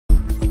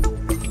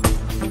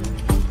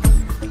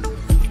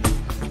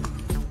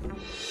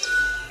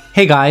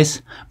Hey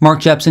guys, Mark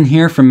Jepson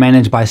here from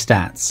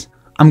ManageByStats.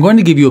 I'm going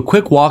to give you a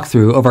quick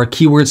walkthrough of our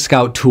Keyword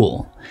Scout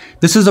tool.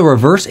 This is a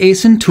reverse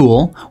ASIN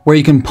tool where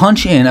you can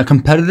punch in a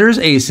competitor's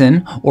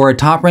ASIN or a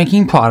top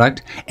ranking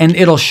product and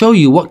it'll show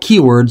you what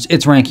keywords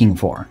it's ranking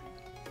for.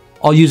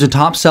 I'll use a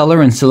top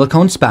seller in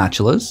silicone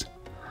spatulas.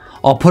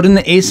 I'll put in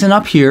the ASIN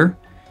up here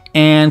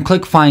and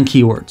click Find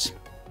Keywords.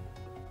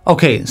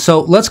 Okay,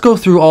 so let's go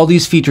through all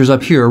these features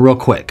up here real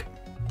quick.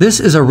 This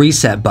is a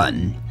reset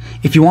button.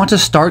 If you want to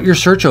start your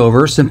search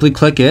over, simply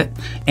click it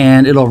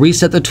and it'll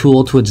reset the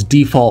tool to its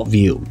default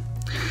view.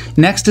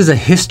 Next is a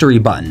history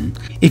button.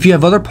 If you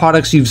have other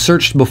products you've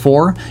searched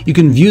before, you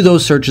can view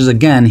those searches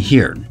again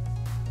here.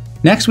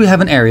 Next we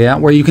have an area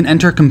where you can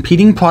enter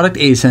competing product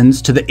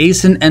ASINs to the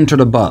ASIN entered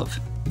above.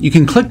 You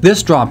can click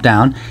this drop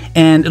down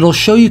and it'll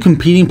show you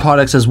competing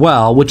products as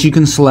well, which you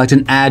can select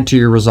and add to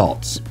your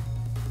results.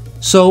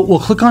 So we'll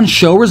click on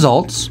Show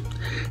Results.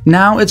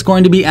 Now it's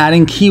going to be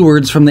adding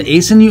keywords from the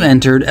ASIN you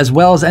entered as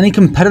well as any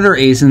competitor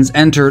ASINs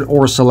entered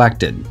or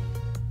selected.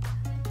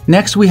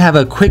 Next we have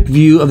a quick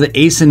view of the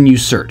ASIN you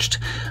searched.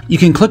 You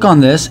can click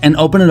on this and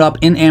open it up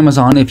in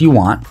Amazon if you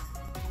want.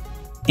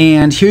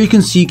 And here you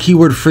can see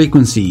keyword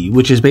frequency,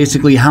 which is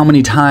basically how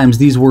many times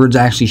these words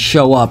actually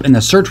show up in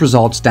the search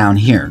results down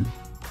here.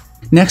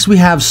 Next we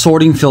have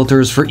sorting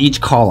filters for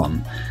each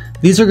column.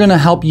 These are going to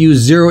help you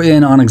zero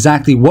in on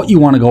exactly what you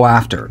want to go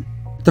after.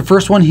 The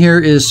first one here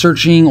is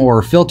searching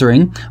or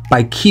filtering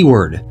by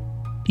keyword.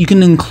 You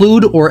can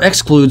include or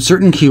exclude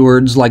certain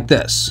keywords like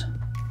this.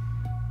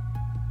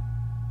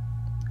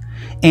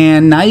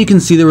 And now you can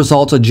see the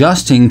results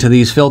adjusting to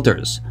these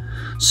filters.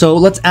 So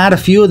let's add a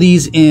few of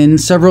these in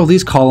several of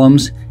these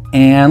columns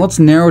and let's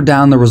narrow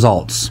down the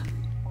results.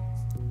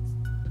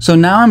 So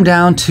now I'm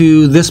down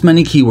to this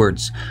many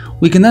keywords.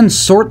 We can then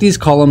sort these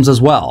columns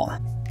as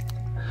well.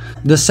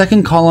 The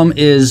second column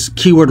is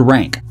keyword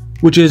rank,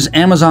 which is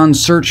Amazon's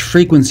search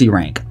frequency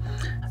rank.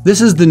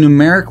 This is the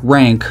numeric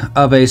rank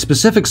of a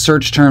specific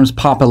search term's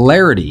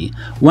popularity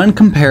when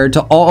compared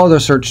to all other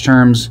search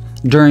terms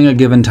during a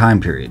given time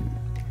period.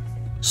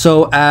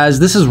 So as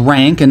this is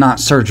rank and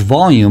not search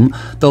volume,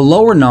 the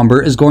lower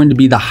number is going to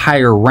be the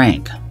higher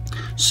rank.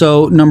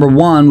 So number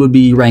 1 would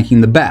be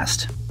ranking the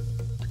best.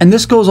 And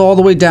this goes all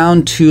the way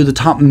down to the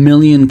top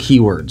 1,000,000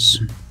 keywords.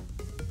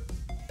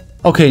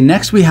 Okay,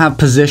 next we have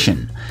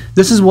position.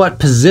 This is what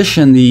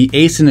position the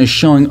ASIN is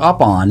showing up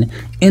on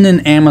in an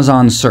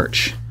Amazon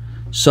search.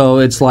 So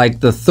it's like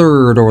the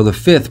 3rd or the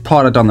 5th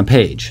product on the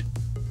page.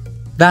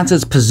 That's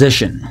its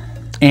position.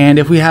 And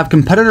if we have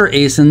competitor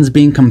ASINs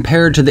being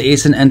compared to the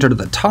ASIN entered at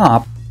the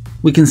top,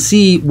 we can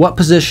see what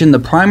position the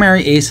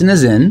primary ASIN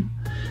is in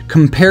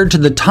compared to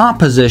the top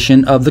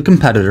position of the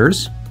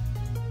competitors,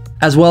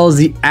 as well as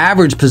the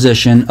average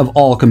position of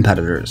all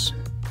competitors.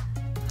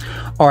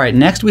 Alright,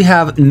 next we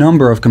have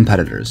number of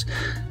competitors.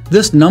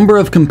 This number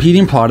of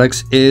competing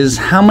products is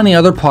how many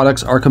other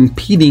products are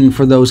competing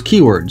for those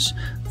keywords.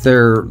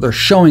 They're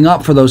showing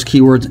up for those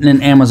keywords in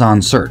an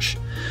Amazon search.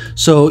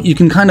 So you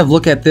can kind of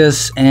look at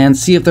this and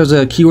see if there's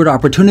a keyword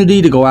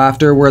opportunity to go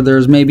after where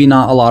there's maybe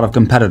not a lot of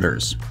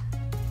competitors.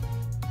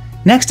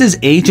 Next is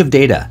age of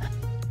data.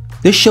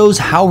 This shows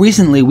how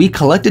recently we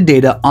collected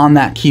data on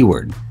that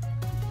keyword.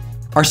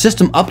 Our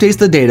system updates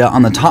the data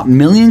on the top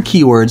 1,000,000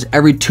 keywords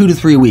every 2 to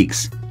 3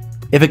 weeks.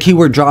 If a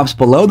keyword drops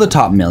below the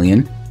top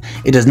 1,000,000,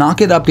 it does not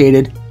get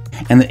updated,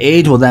 and the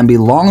age will then be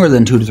longer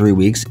than 2 to 3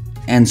 weeks,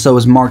 and so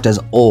is marked as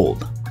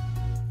old.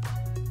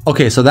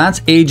 Okay, so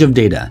that's age of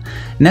data.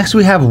 Next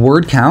we have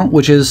word count,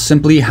 which is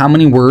simply how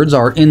many words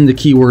are in the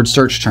keyword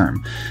search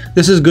term.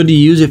 This is good to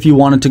use if you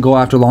wanted to go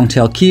after long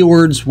tail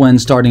keywords when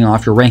starting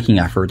off your ranking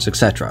efforts,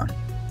 etc.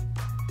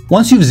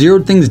 Once you've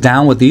zeroed things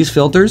down with these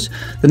filters,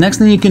 the next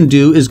thing you can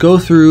do is go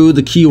through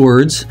the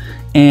keywords,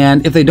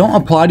 and if they don't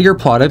apply to your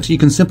product, you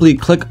can simply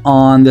click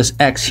on this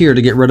X here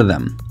to get rid of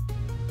them.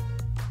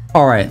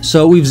 Alright,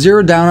 so we've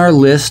zeroed down our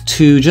list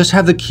to just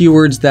have the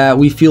keywords that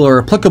we feel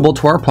are applicable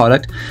to our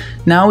product.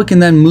 Now we can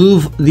then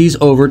move these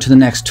over to the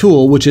next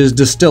tool, which is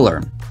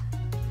Distiller.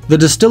 The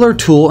Distiller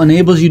tool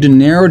enables you to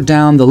narrow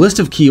down the list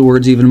of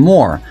keywords even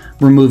more,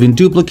 removing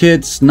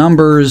duplicates,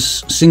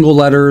 numbers, single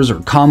letters,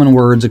 or common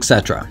words,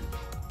 etc.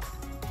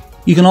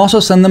 You can also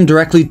send them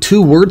directly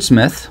to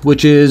Wordsmith,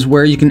 which is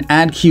where you can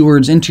add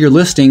keywords into your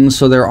listings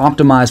so they're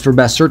optimized for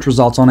best search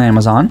results on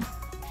Amazon.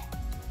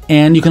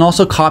 And you can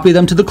also copy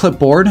them to the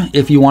clipboard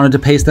if you wanted to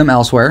paste them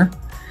elsewhere.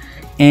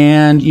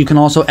 And you can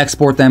also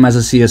export them as a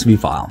CSV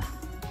file.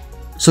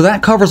 So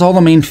that covers all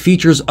the main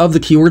features of the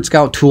Keyword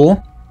Scout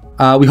tool.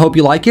 We hope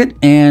you like it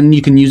and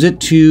you can use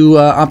it to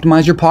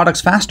optimize your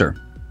products faster.